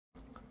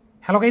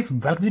Hello guys,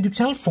 welcome to the YouTube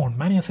channel Phone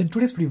Mania. So in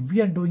today's video we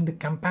are doing the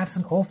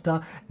comparison of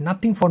the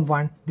Nothing Phone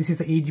 1. This is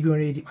the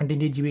 8GB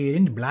 128GB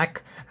variant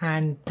black,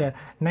 and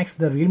next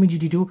the Realme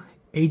GT2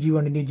 8GB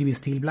 128GB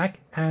steel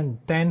black, and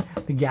then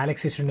the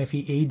Galaxy S21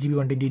 FE 8GB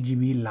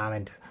 128GB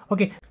lavender.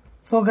 Okay,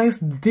 so guys,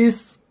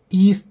 this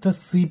is the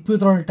CPU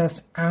throttle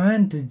test,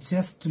 and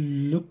just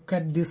look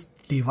at this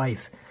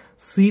device.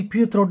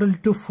 CPU throttle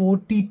to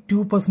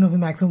 42% of the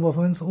maximum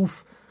performance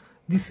of.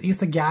 This is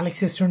the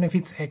Galaxy S21 FE,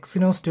 it's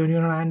Exynos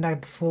 21, and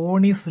that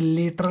phone is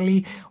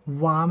literally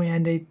warm,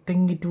 and I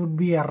think it would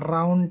be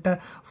around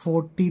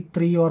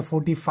 43 or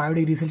 45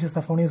 degrees Celsius.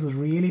 The phone is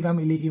really warm.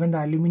 Even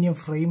the aluminum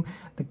frame,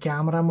 the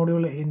camera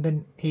module in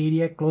the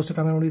area close to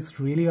camera module is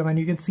really warm, and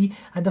you can see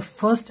at the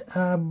first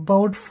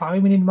about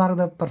 5-minute mark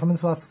the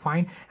performance was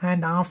fine,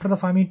 and after the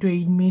 5 minute to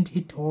 8 minute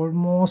it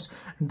almost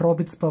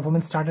dropped its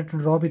performance, started to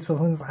drop its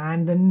performance,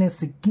 and then a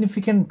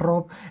significant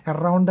drop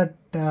around that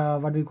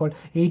what we call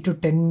 8 to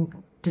 10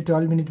 to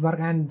 12 minute mark,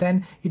 and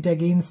then it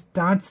again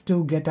starts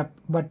to get up,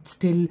 but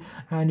still,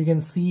 and you can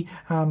see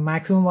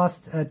maximum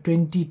was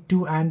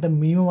 22 and the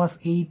minimum was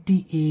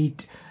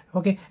 88.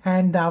 Okay,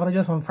 and the average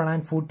was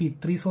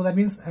 143. So that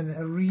means a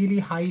really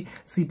high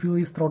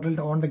CPU is throttled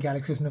on the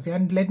Galaxy S21 FE.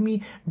 And let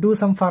me do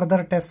some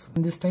further tests.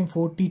 This time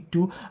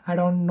 42. I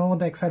don't know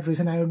the exact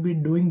reason. I would be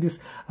doing this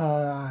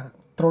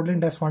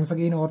throttling test once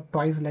again or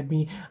twice.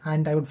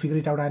 And I would figure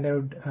it out, and I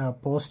would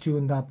post you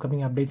in the upcoming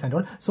updates and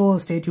all. So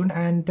stay tuned,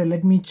 and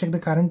let me check the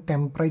current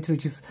temperature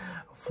which is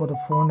for the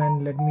phone,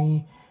 and let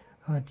me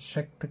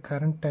check the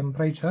current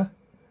temperature.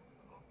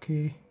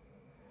 Okay,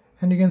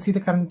 and you can see the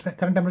current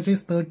temperature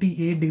is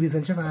 38 degrees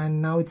Celsius, and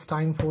now it's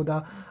time for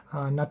the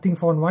Nothing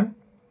Phone 1.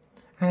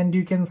 And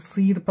you can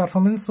see the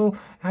performance. So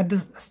at the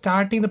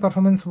starting the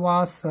performance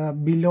was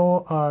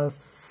below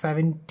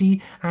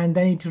 70, and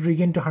then it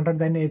regained to 100,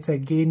 then it's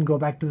again go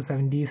back to the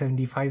 70,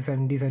 75,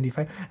 70,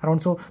 75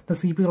 around. So the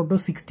CPU dropped to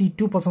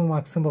 62%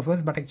 maximum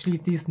performance, but actually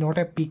this is not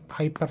a peak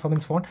high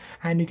performance phone,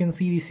 and you can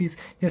see this is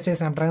just a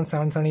Snapdragon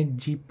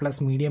 778G plus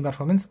medium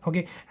performance.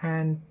 Okay,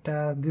 and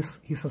this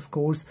is the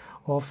scores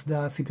of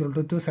the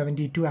CPU to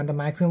 72, and the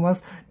maximum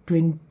was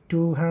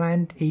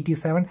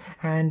 287,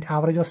 and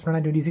average was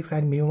 226,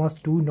 and minimum was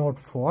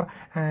 204.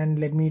 And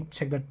let me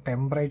check the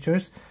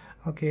temperatures.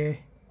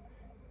 Okay,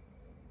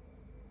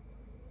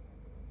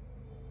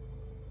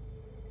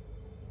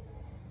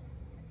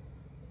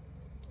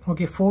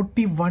 okay,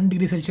 41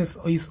 degrees Celsius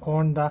is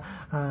on the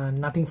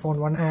Nothing Phone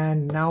 1,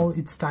 and now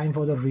it's time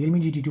for the Realme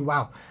GT2.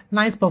 Wow,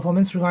 nice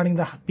performance regarding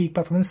the peak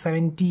performance,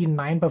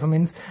 79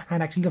 performance,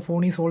 and actually the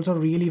phone is also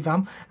really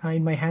warm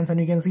in my hands, and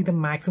you can see the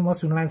maximum was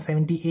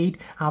 278,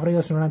 average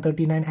was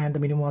 239, and the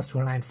minimum was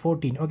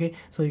 214. Okay,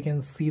 so you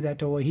can see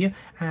that over here.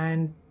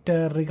 And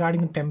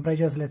regarding the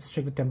temperatures, let's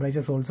check the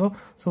temperatures also.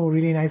 So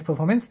really nice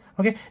performance.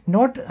 Okay,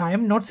 I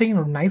am not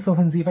saying nice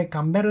performance. If I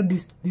compare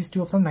these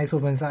two of them, nice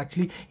performance.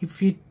 Actually,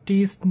 if it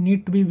is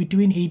need to be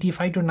between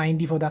 85 to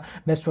 90 for the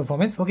best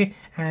performance. Okay,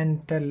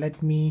 and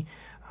let me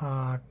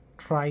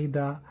try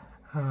the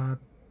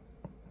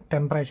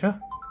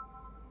temperature.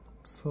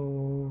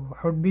 So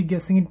I would be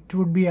guessing it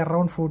would be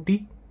around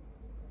 40.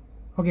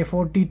 Okay,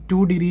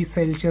 42 degrees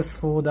Celsius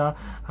for the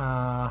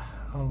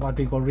what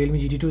we call Realme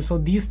GT2. So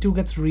these two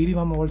gets really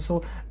warm,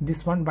 also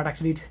this one, but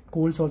actually it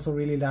cools also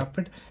really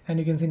rapid, and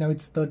you can see now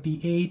it's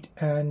 38,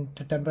 and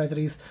the temperature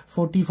is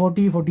 40,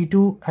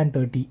 42 and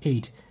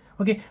 38.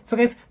 Okay, so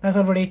guys, that's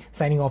all for today.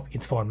 Signing off,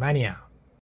 it's Phone Mania.